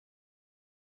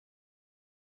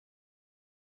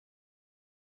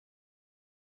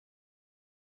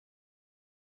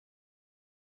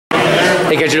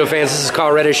Hey Kaijudo fans, this is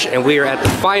Carl Reddish and we are at the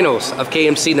finals of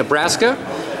KMC Nebraska.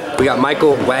 We got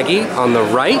Michael Wagie on the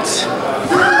right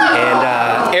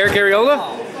and Eric Arriola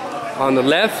on the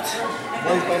left.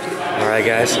 Alright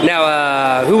guys.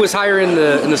 Now who was higher in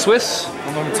the Swiss?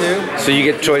 I'm number 2. So you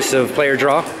get choice of player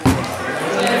draw.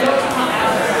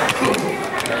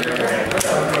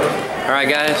 Alright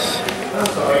guys.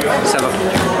 Let's have a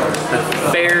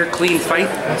fair, clean fight.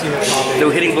 No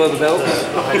hitting below the belt.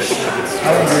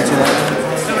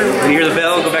 When you hear the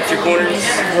bell, go back to your corners.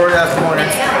 Word after morning.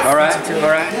 Alright,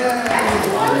 alright.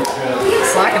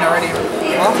 Slacking already.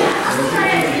 Well,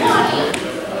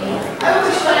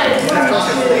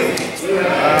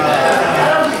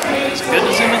 it's good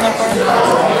to zoom in that far?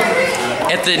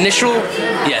 At the initial,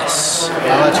 yes.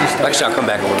 I'll let you start. Actually, I'll come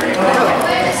back a little bit.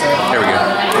 There we go.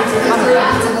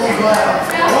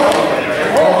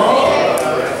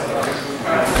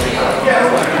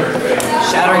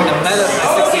 Shattering the meta by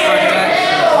 65 back.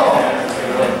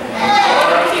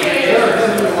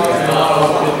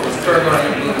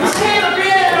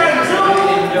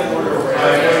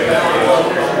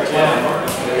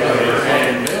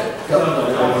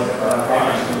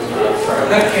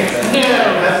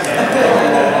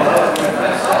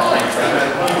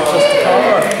 Just a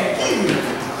card.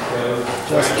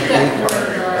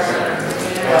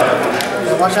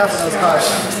 Watch out for those cards.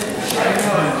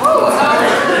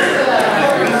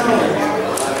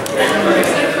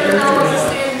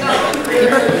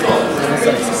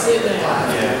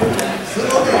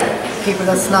 Keeper,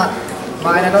 that's not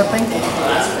mine, I don't think.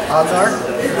 Odds are.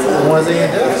 What is he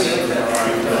going to do?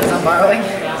 He's not borrowing.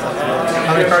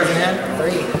 How many cards in hand?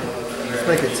 3. Let's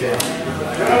make it 2.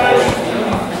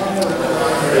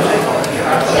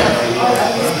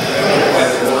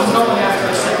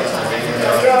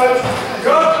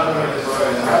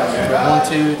 1,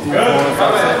 2, 3, 4,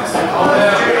 5, 6.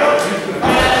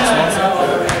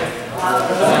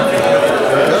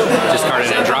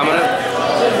 Discarded Andromeda.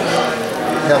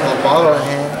 Got the bottle in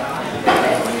hand.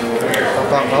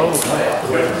 About both. 4.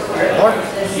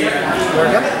 There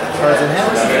we go. Cards in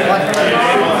hand. 1.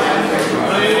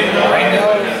 Right now,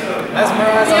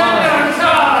 mesmerize on.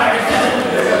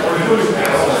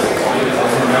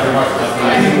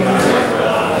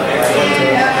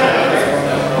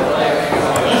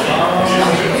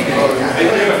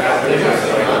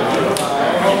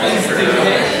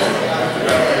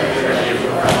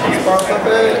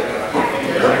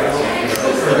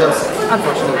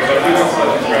 Unfortunately.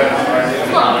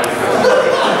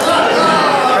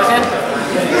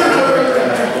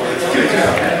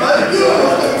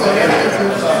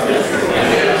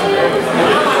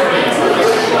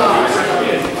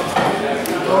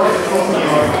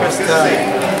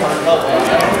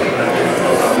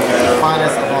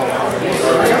 Finest of all.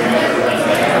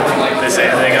 They say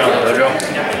anything on the dojo?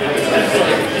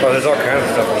 Oh, there's all kinds of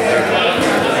stuff on there.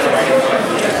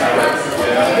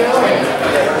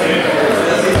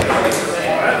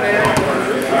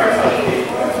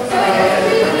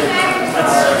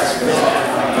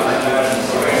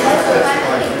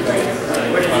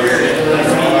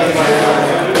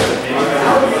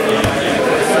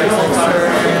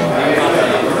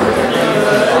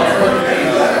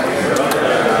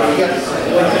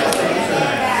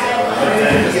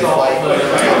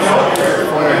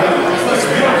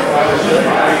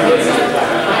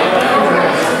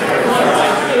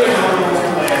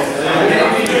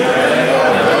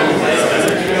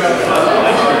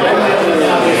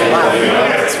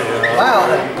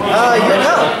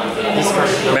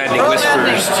 Maddening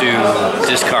Whispers to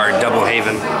discard Double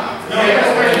Haven.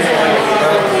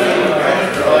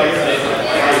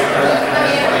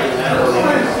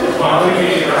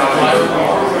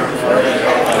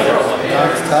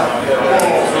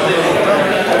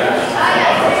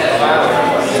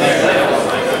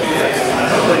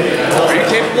 Are you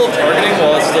capable of targeting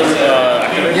while it's still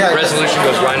activated? Yeah. Resolution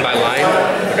goes line by line.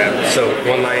 Okay. So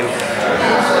one line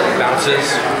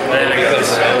bounces, and then it becomes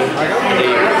zone, and then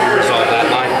you resolve that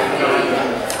line.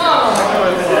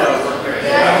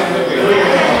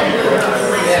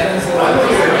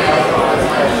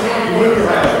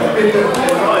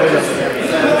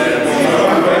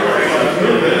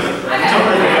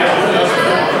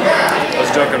 I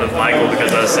was joking with Michael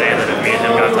because I was saying that if me and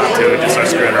him got top 2, we'd just start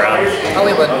screwing around. Oh,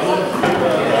 we would.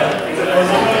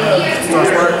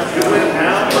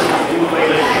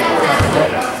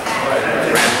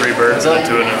 Ran 3 birds on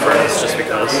 2 in Infernos just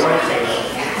because.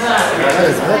 That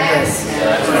is goodness.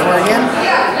 4 again.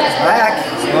 Back.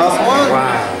 Last one.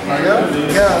 Wow.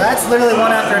 Go. That's literally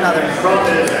one after another. Is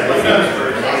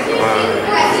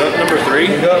that number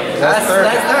 3? That's third.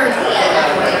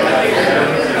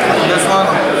 This one.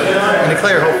 And the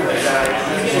clear, hopefully.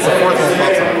 It's the fourth one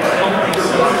pops up.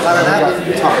 Other than that,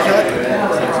 kill it.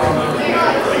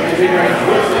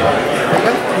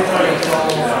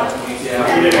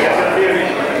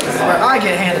 This is where I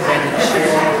get hand advantage.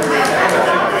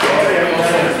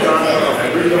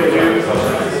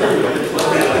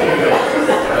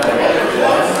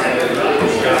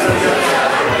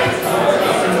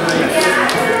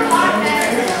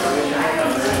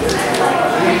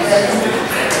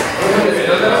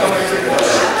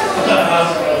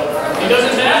 It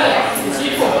doesn't matter. It's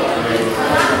equal.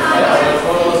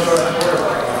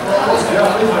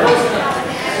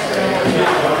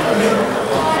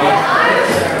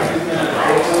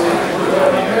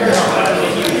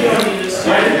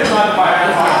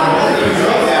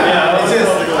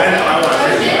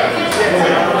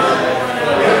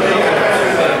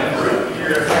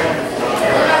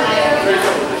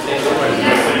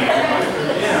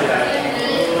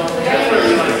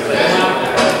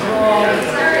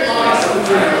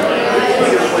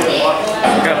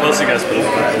 Most of you guys put it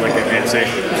like a KMC.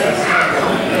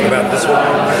 About this one?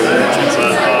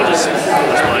 Just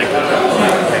mine.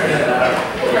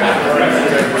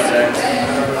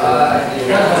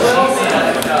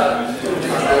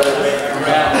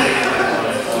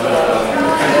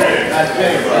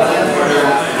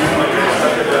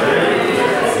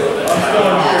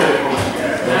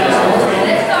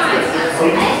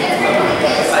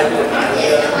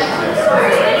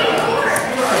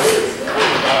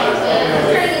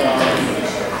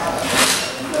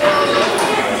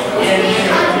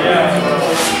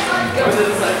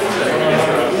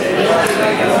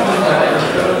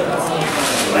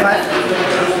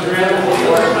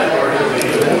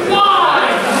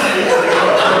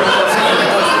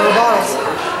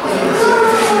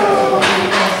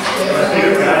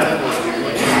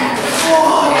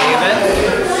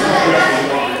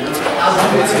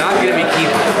 It's not going to be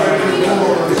keeper.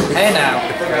 Hey now.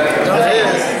 It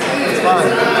is. It's fine.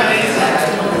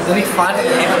 Did he find it?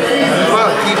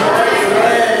 Well, keeper.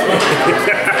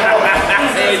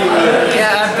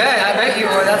 Yeah, I bet you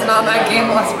would. That's not that game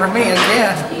loss for me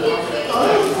again.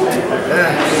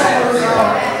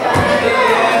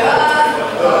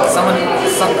 Someone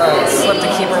slipped a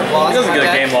keeper loss. He doesn't get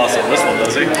a game loss on this one,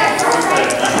 does he?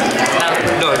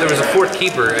 No, if there was a fourth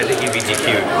keeper, I think you'd be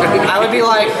DQ'd. I would be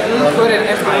like, who put it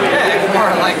in my deck? More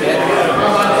like it.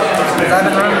 Because I've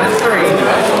been running with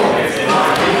 3.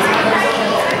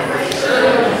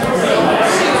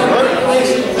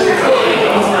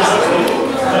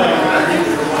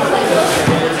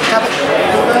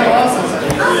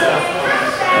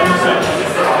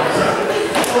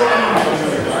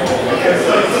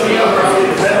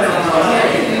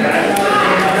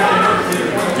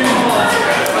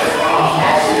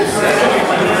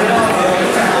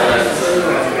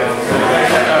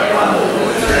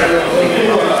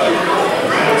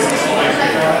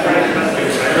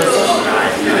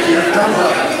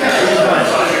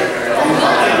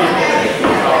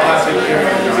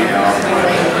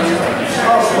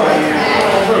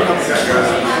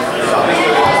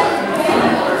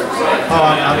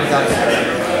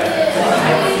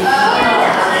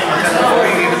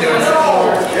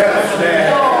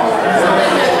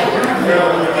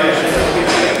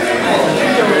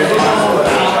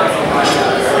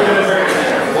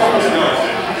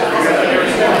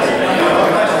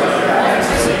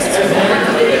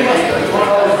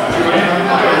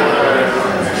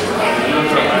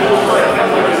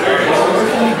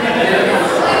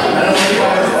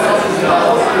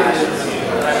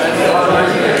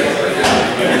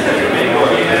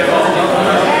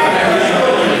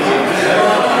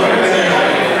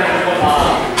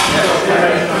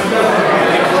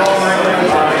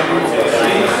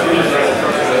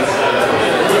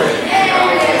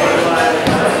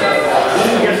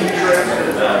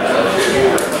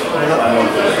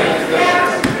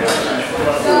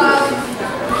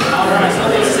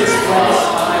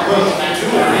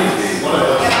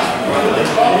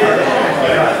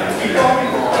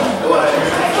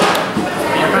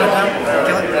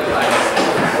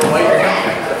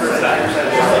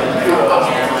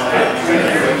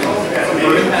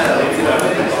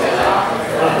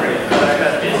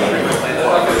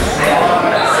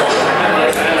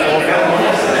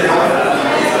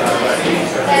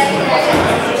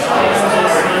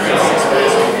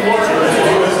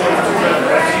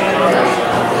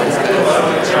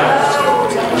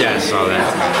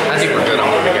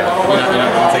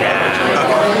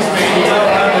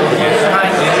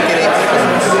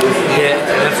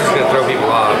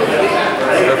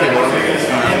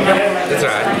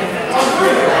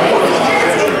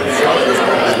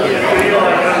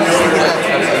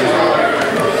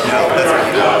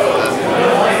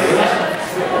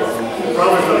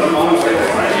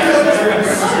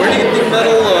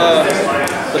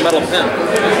 the metal pin?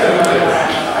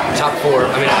 Top 4.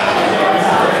 I mean,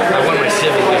 I won my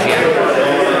civ in Louisiana.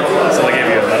 So they gave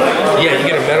you a medal? Yeah, you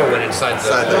get a medal when inside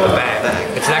the bag.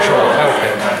 It's an actual metal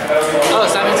pin. Oh,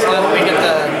 so that means we get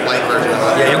the light version.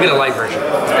 Yeah, you'll get a light version. You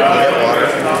get water,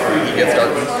 you get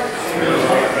darkness.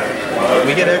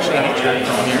 We get actually nature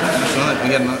from here. We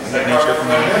get nature from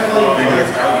here.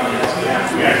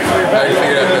 I already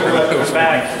figured out that we're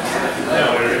back.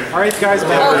 Alright guys,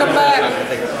 welcome back!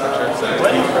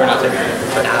 We're not taking it.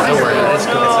 Don't worry, it's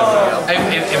cool.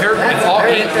 If all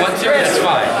 8 want to, that's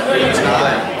fine.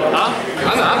 Huh?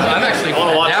 I'm actually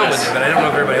down with it, but I don't know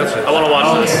if everybody else is. I want to watch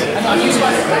this.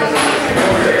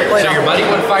 So your buddy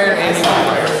won fire and you won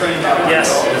fire?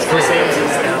 Yes.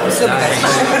 Nice.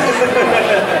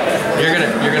 You're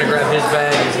gonna grab his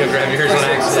bag, he's gonna grab yours on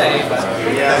accident.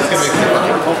 Yeah, it's gonna be cool.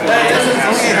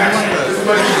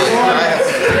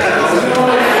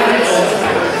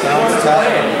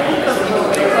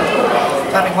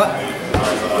 Tapping what?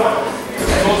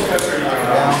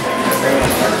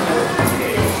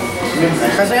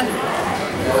 Press again?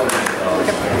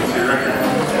 Okay.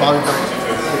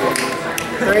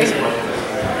 3.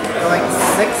 Going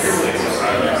 6.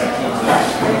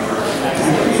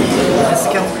 Nice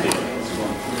kill.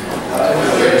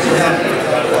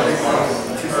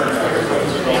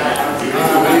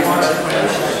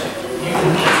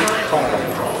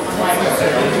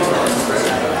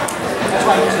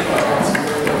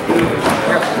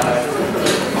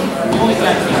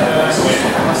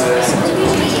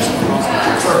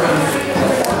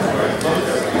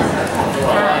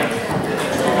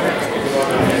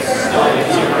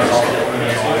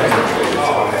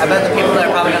 I bet the people that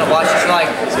are probably going to watch this are like,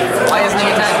 why isn't he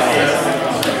attacking?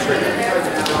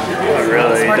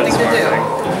 Really? Smart thing to do.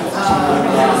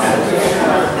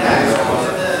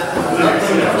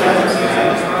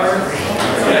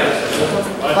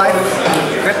 Five.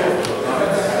 Grip.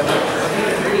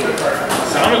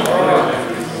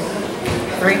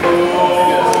 3.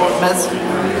 Mez.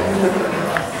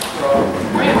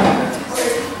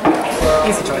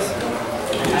 Easy choice.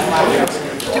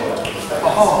 2.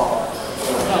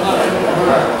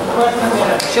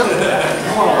 Shield.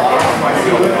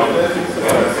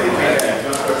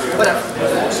 Whatever.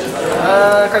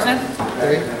 Card stand?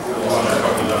 3.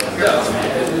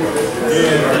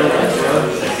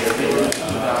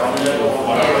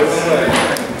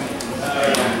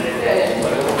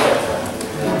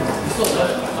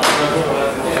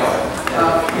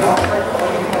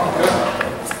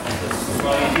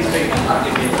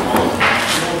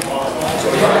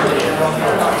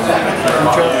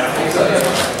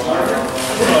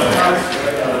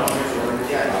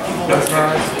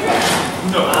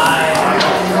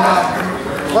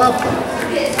 Well,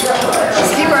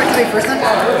 does keeper activate first then?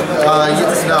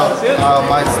 Yes, no.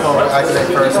 Mine's will activate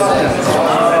first and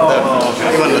then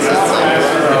you want to listen to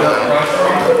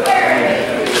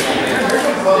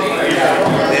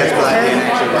they have to black and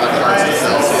actually broadcast the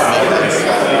cells.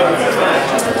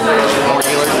 More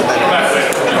healers, the better.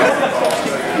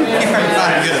 You're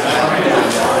not good at that.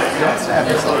 You have to have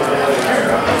yourself.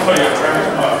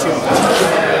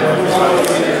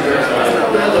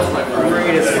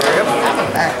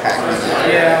 Backpack.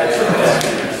 Yeah.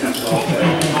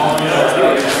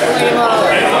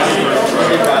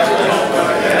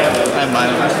 I have mine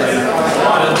on my screen.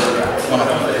 One of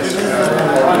them.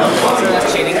 So that's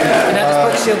cheating. And then just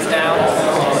put shields down.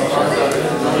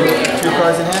 2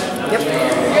 cards in hand? Yep.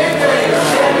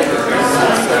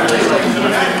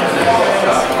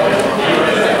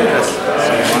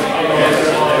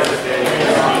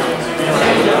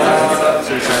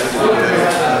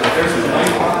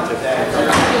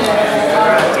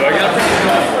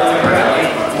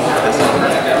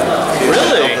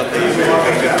 Really?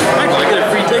 Michael, I get a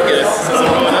free ticket.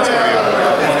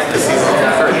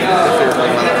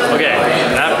 Okay,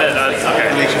 that bit, okay.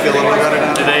 Makes you feel a little better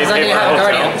now? Do they Because I pay need to for have a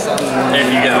hotel? guardian. So. If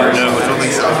you get I don't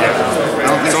think so. I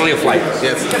don't think It's only a flight.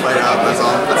 Yeah, it's a flight out, that's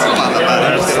all. That's still not that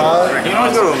bad. You can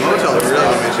always go to a motel to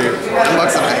really make sure. $10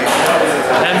 a night.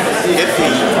 And Get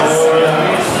fees.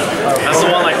 that's the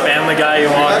one like Family Guy, you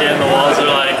walk in, the walls are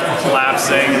like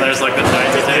collapsing, and there's like the tiny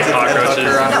cockroaches.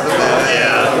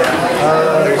 Yeah.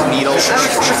 There's needles.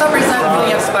 For some reason, I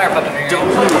really have Spire Puppetry. Don't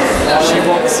move. She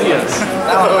won't see us.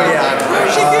 Oh, yeah.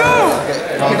 Where'd she go?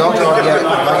 Okay. No, don't draw it yet. If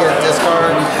I get a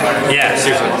discard. Yeah,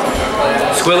 seriously.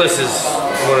 Squillless is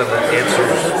one of the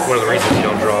answers, one of the reasons you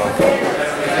don't draw.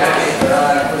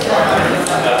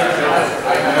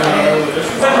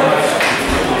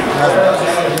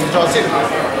 You draw 2.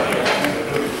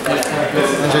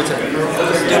 When's your turn?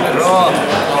 Draw.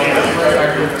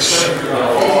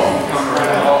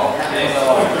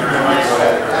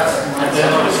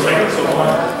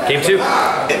 Game 2.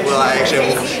 Well, I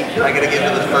gotta give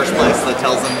to the first place that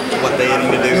tells them what they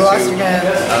need to do. You lost your hand.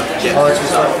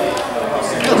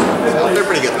 Well, they're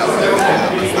pretty good though.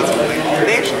 That's one thing.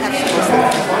 They actually have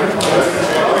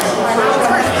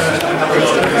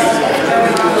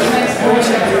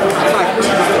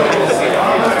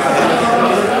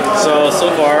So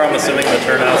far, I'm assuming the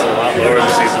turnout's a lot lower than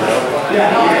season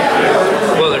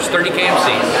 1. Well, there's 30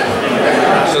 KMCs,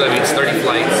 so that means 30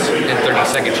 flights and 30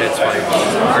 second chance flights,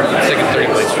 or 30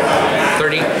 flights,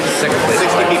 30 second place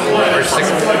flights, or 6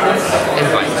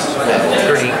 invites,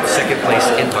 30 second place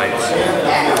invites.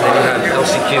 Then you have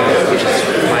LCQ, which is,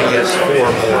 my guess, 4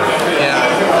 more. Yeah,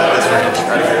 that's right.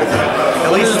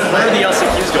 At least Where are the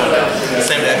LCQs going at? the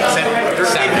same day.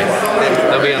 Saturday.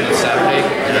 They'll be on the Saturday,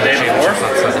 and then the championships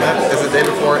on Sunday. Is it the day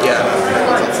before? Yeah.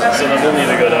 So then we'll need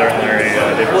to go down there day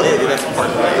Well, before. that's part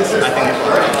of this. I think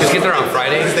Just get there on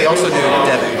Friday. they also do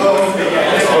Devon.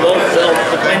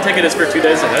 The plane ticket is for 2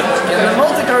 days ahead. Get the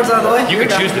multi-cars out of the way. You can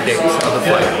choose the dates of the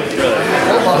flight.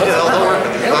 They'll work.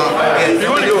 If you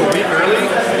want to do a week early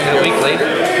and a week later,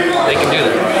 they can do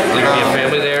that. You can be a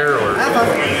family there, or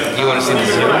you want to see the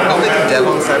zoo. Don't they do Dev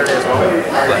on Saturday as well? Are they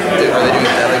doing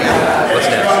Dev again? What's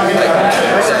that?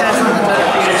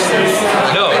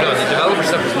 No, the developer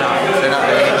stuff is not. They're not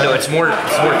doing it. No, it's more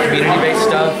community-based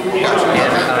stuff. And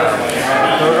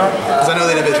Because I know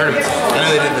they did the tournaments. I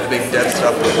know they did the big Dev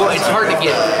stuff. well, it's hard to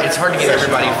get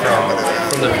everybody from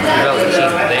the development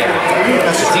team there.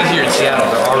 It's easier in Seattle.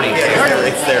 They're already there.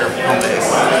 It's their home base.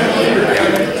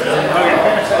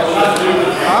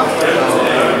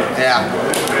 Yeah.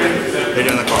 They're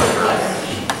doing the car for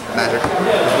Magic.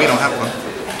 We don't have one.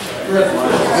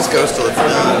 This goes till it's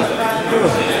done.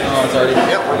 Oh, it's already.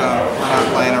 Yep, we're done. We're not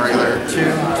playing a regular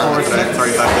tournament today. It's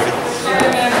already 5:30.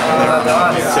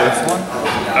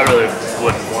 I really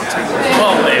wouldn't want to.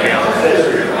 Well, maybe.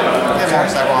 Get more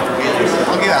sidewalker wheels.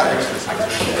 I'll get out extra.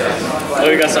 Oh,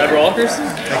 you got Cyberwalkers?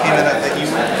 They came in that you.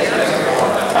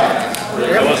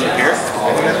 I wasn't here.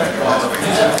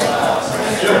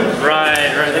 Right.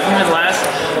 They came in last.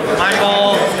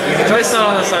 Michael, we missed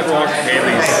out on the Cyberwalker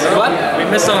Kayleys. What? We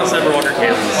missed out on the Cyberwalker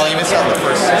Kayleys. Well, you missed out on the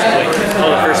first. Oh,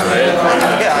 the first fight.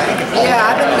 Yeah, I think it's. Yeah,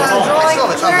 I've been drawing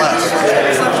still have a ton left.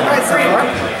 some right so far.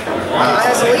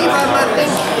 I believe I'm at thing.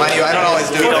 Mind you, I don't always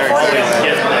do it very Get quickly.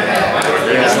 them.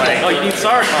 They're just like, oh, you need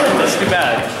Sauron. That's too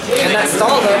bad. And that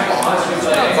stalled him.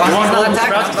 You want Not to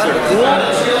attacked.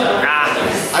 Ah.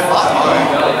 I bought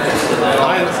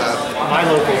mine. My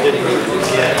local didn't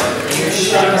get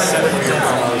usually 7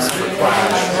 demos for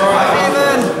Clash.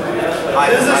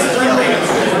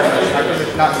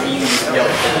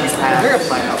 You're a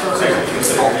player.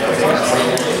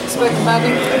 Expect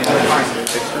magic.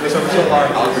 So far,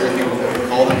 all the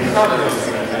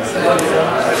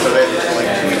so they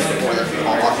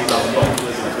all walkies on the phone.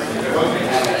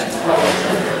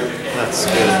 That's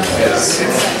good.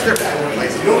 They're bad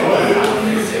places.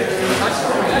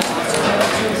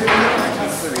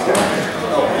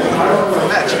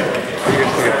 Match.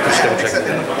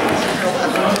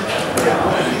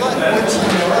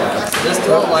 Just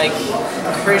do it like,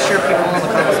 I'm pretty sure people in the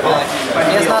comments will be like,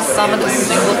 he has not summoned a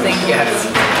single thing yet.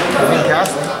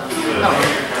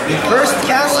 The first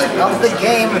cast of the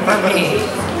game for me.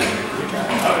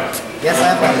 Yes, I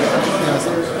have one.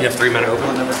 You have 3 minute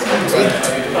open.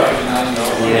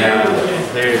 Yeah.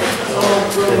 There you go.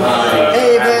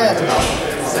 Hey, man.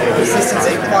 Assistance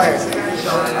required. I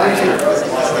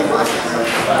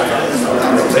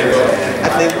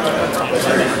think.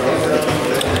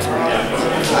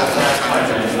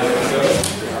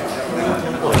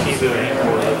 Well, keep doing it.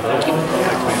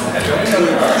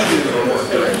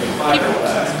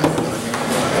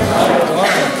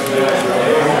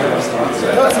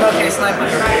 No, it's an okay sniper.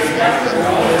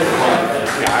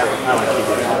 Yeah, I like keep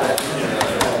doing it.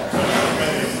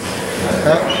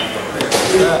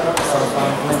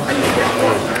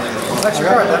 That's your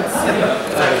card then.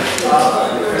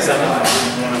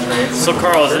 So,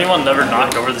 Carl, has anyone never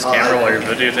knocked over this camera while you're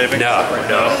videotaping? No,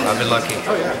 I've been lucky.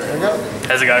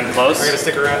 Has it gotten close? I'm gonna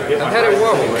stick around and get my. I've had it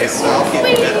well.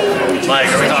 Like,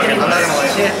 are we talking? I'm not gonna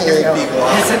let Shit, here we go. people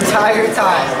off. This entire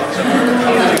time.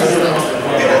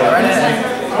 Right ahead.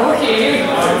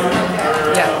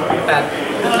 Yeah, bad.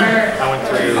 I went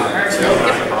through 2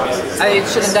 different boxes. I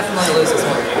should definitely lose this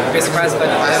one. I'd be surprised if I I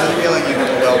don't. have a feeling you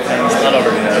can well pay. Not over.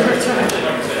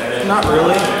 Not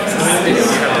really.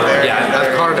 Yeah,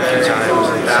 I've caught it a few times.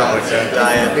 And Balance and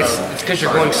diet. it's because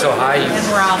you're going so high. The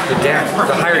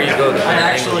higher you go, the better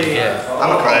Actually, angle you get.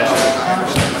 I'm a crash.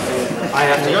 I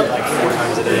have to eat like 4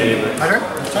 times a day, but I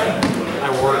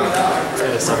work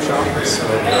at a sub shop, so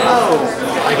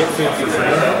I get food for free.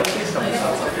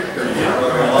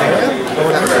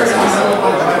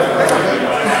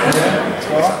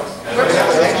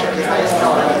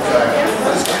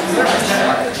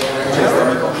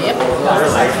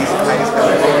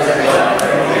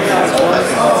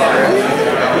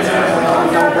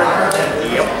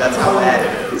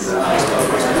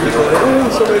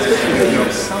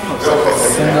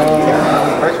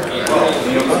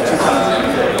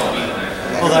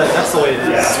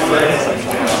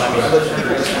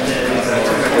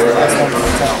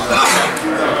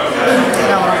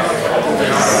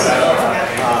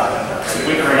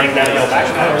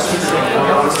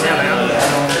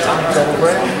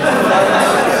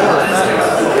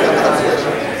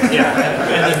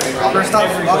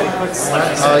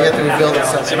 Oh, you have to rebuild it.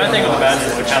 See, my thing with the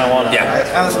badges is I kind of want to.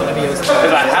 Yeah. I was going to be used.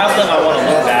 If I have them, I want to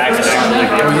look back and actually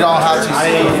be You don't have to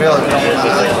rebuild it.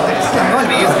 I'm going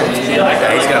to be used. Yeah,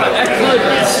 he's got a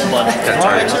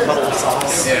turn.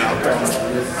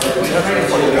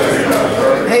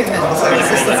 Hey, man, this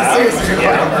is serious.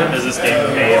 Yeah, is this game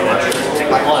made to take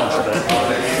a lunch?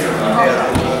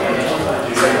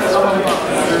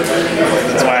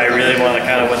 That's why I really want to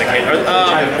kind of win the game.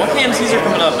 What KMCs are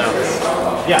coming up now?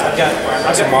 Yeah, I've got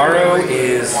Tomorrow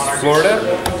is Florida.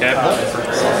 Okay.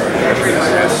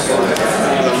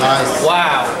 Nice.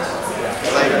 wow.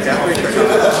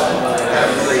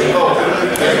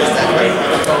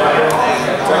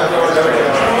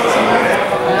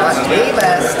 The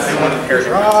best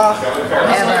draw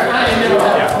ever.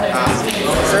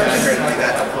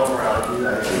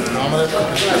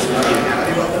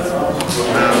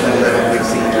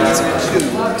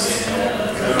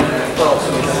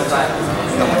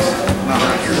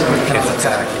 Kids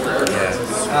attack. Yeah.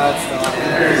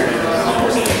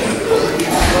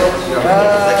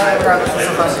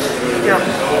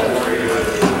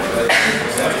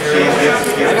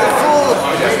 I got fooled.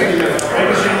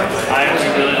 I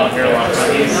actually really don't hear a lot of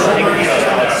these.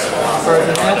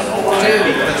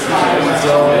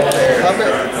 So, up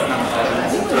it.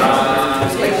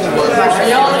 Are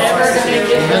y'all ever gonna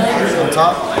get Even on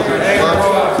top.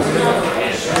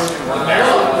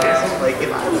 Left.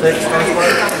 6, 24.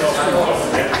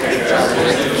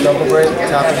 Double break,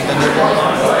 tapping the newborn.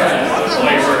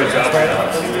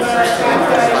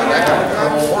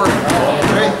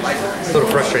 A little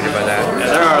frustrated by that.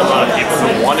 Yeah, there are a lot of people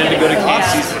who wanted to go to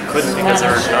KMCs but couldn't because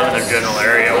there was none in their general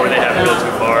area or they had to go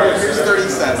too far.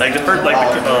 Like the first,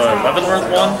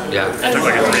 Leavenworth one, Yeah. it took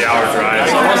like a 3-hour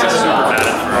drive, so it wasn't super bad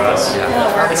for us.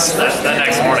 That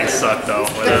next morning sucked though,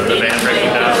 with the van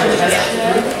breaking down.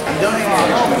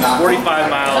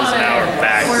 45 miles an hour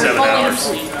back, 7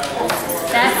 hours.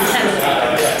 That's heavy.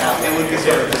 How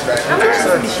much is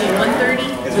the machine? 130?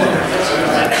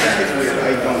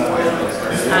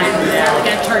 I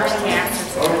gotta charge tax.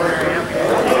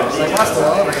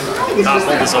 Not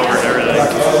pulled us over and everything.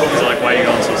 He's like, why are you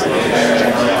going so slow?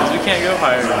 Because we can't go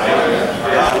higher.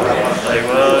 Like,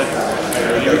 well,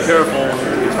 you be careful.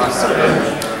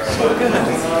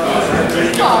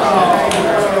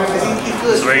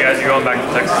 So where you guys, you going back to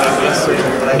Texas after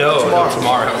this? No,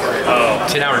 tomorrow. Oh.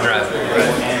 10-hour drive.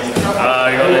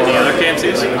 You going to any other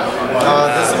KMCs? This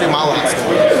will be my last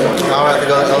one. Now I have to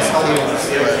go to LCQ.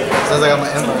 Says I got my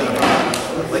invite.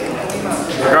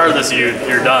 Regardless,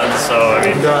 you're done, so I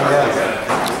mean. I'm done,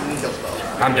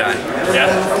 yeah. I'm done. Yeah?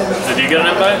 Did you get an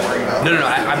invite? No,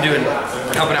 I'm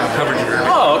helping out with coverage and everything.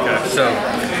 Oh, okay. So,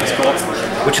 That's cool.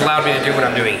 which allowed me to do what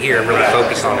I'm doing here and really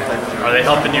focus on it. Are they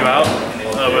helping you out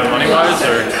with money-wise,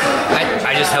 or?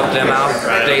 I just help them out.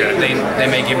 Right, okay. They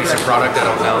may give me some product I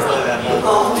don't know.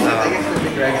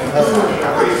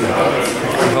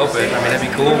 I'm hoping. I mean, that'd be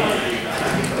cool.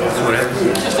 Whatever.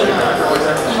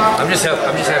 I'm just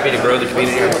happy to grow the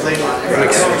community. I'm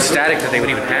ecstatic that they would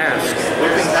even ask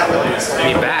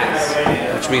me back,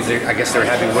 which means I guess they're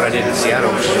happy with what I did in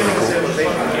Seattle, which is really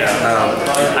cool.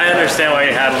 I understand why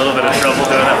you had a little bit of trouble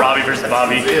doing that Robbie versus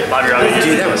Robbie. Dude,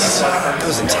 that was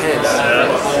intense.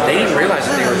 They didn't realize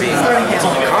that they were being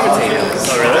commentated.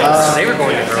 Oh, really? They were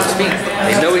going at their own speed.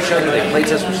 They know each other. They play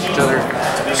test with each other.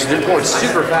 So they're going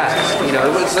super fast. You know,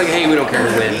 it's like, hey, we don't care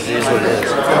who wins. It is what it is.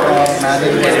 And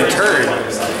in turn,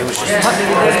 it was just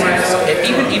and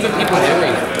even people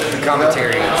doing the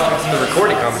commentary, the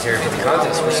recorded commentary for the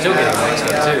contest, were still getting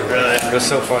mixed up too. Really? It was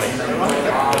so funny.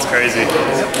 That's crazy.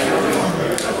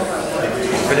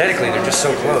 Phonetically, they're just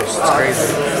so close. It's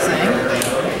crazy.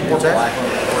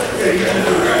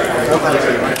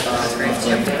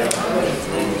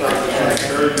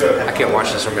 I can't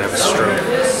watch this. I'm gonna have a stroke.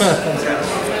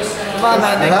 Come on,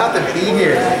 man. You have to be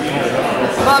here.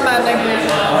 Come on, man.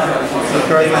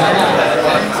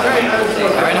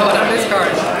 I know what I'm this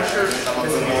card.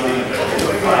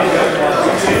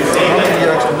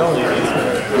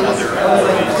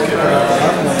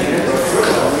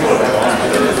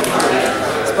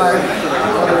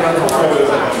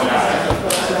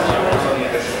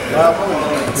 Well,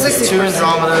 2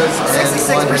 Andromedas and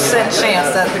 66% chance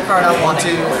that the card I want. 1,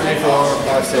 2, 3, 4,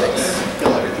 5, 6.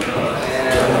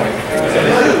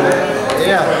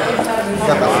 Yeah.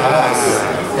 Got the pass.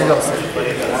 Here goes.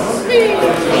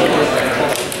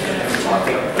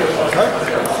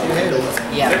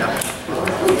 Yeah.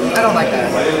 I don't like that.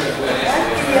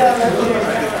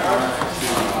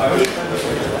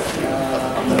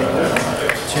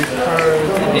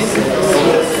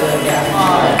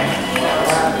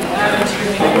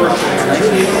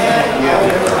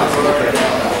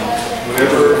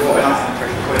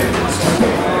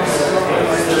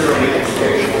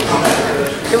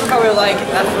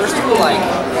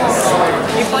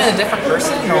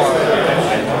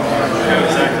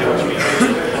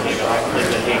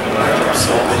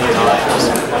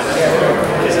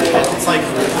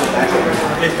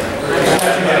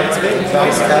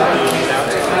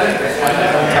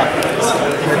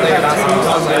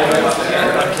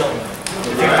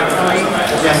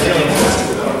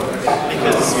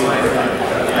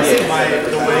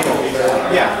 The way,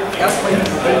 yeah. Yep. We're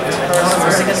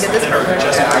gonna get this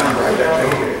card.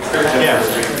 Yeah.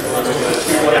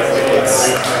 It's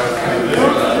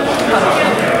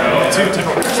 2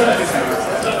 typical. 4,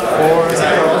 2,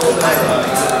 3.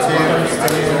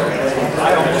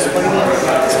 I almost played it.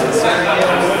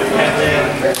 And then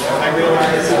I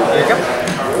realized There you go.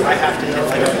 I have to hit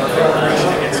like a perfect rush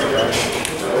against a rush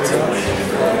to win.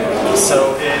 So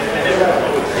it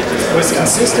was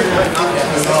consistent, but not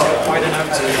quite enough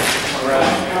to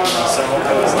so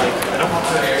I was like, I don't want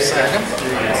to second,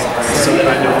 so that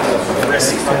I don't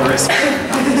risk killing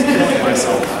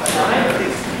myself.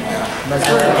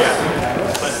 Yeah,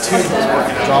 but 2 was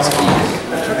working out.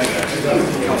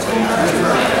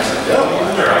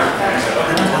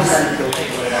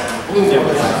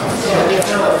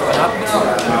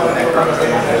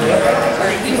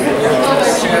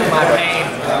 My pain.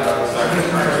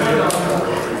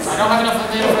 I don't have enough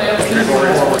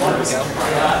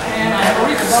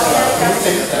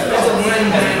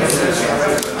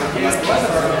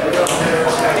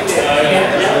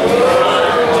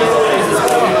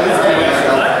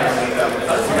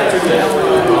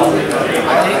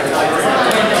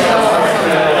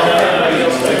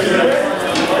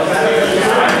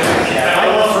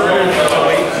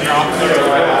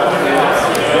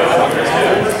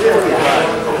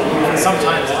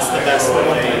Sometimes it's the best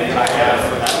way I have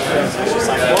for that. It's just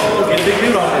like, whoa, get a big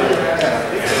dude on it.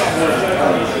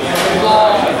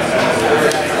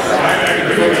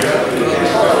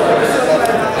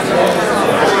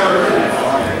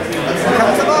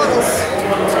 Comes the bottles.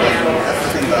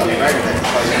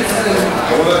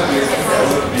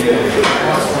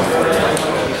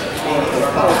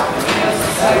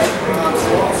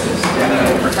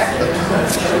 Protect them.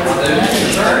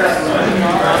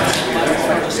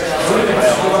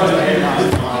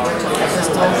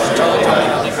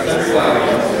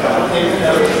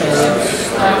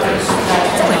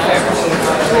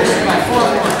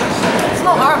 There's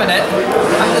no harm in it.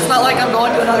 It's not like I'm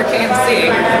going to another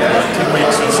KMC. 2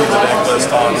 weeks since the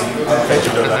list on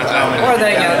Kaijudo. Or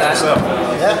they get that.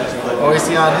 Yeah. Always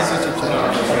see on his YouTube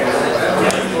channel.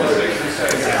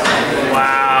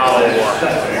 Wow.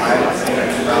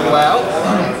 Well,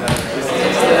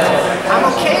 I'm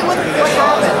okay with what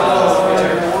happened.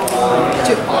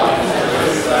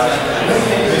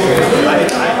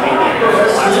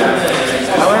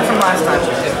 I learned from last time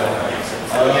too.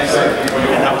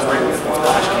 And that was right before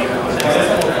last game.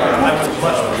 I would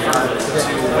much prefer to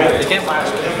wait the game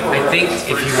last game. I think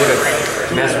if you would have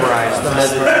mesmerized the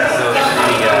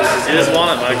You just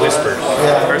won it, Mike. whispers,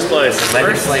 First place. let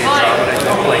him play and draw, but I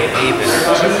don't play an ape and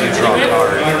you draw a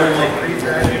card.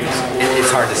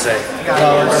 It's hard to say.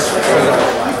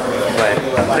 But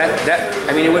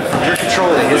I mean, it went from your control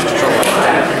to his control like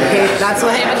that. That's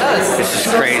what Heyman does. It's just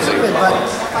crazy. Stupid, but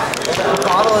the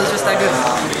bottle is just that good.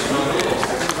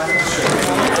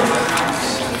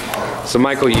 So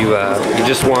Michael, you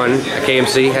just won a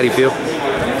KMC. How do you feel?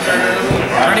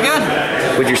 Pretty good.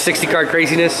 With your 60 card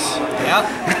craziness? Yep.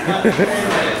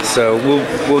 So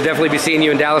we'll definitely be seeing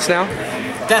you in Dallas now?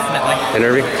 Definitely. And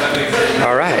Irving?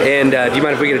 All right. And do you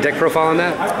mind if we get a deck profile on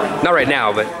that? Not right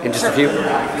now, but in just a few.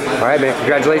 All right, man.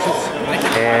 Congratulations.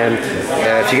 And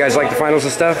if you guys like the finals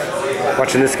and stuff,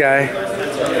 watching this guy,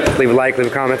 leave a like, leave a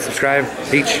comment, subscribe.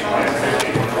 Peach.